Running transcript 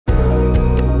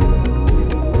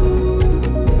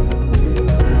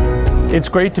It's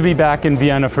great to be back in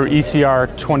Vienna for ECR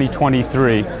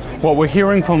 2023. What we're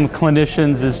hearing from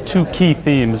clinicians is two key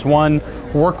themes. One,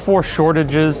 workforce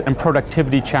shortages and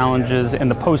productivity challenges in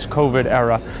the post-COVID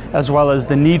era, as well as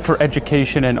the need for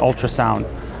education and ultrasound.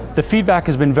 The feedback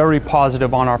has been very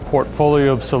positive on our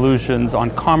portfolio of solutions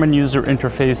on common user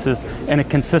interfaces and a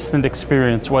consistent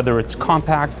experience, whether it's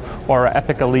compact or our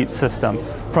Epic Elite system.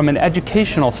 From an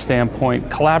educational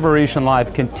standpoint, Collaboration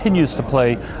Live continues to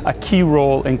play a key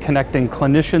role in connecting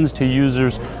clinicians to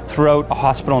users throughout a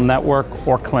hospital network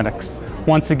or clinics.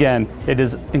 Once again, it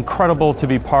is incredible to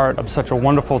be part of such a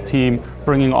wonderful team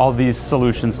bringing all these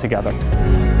solutions together.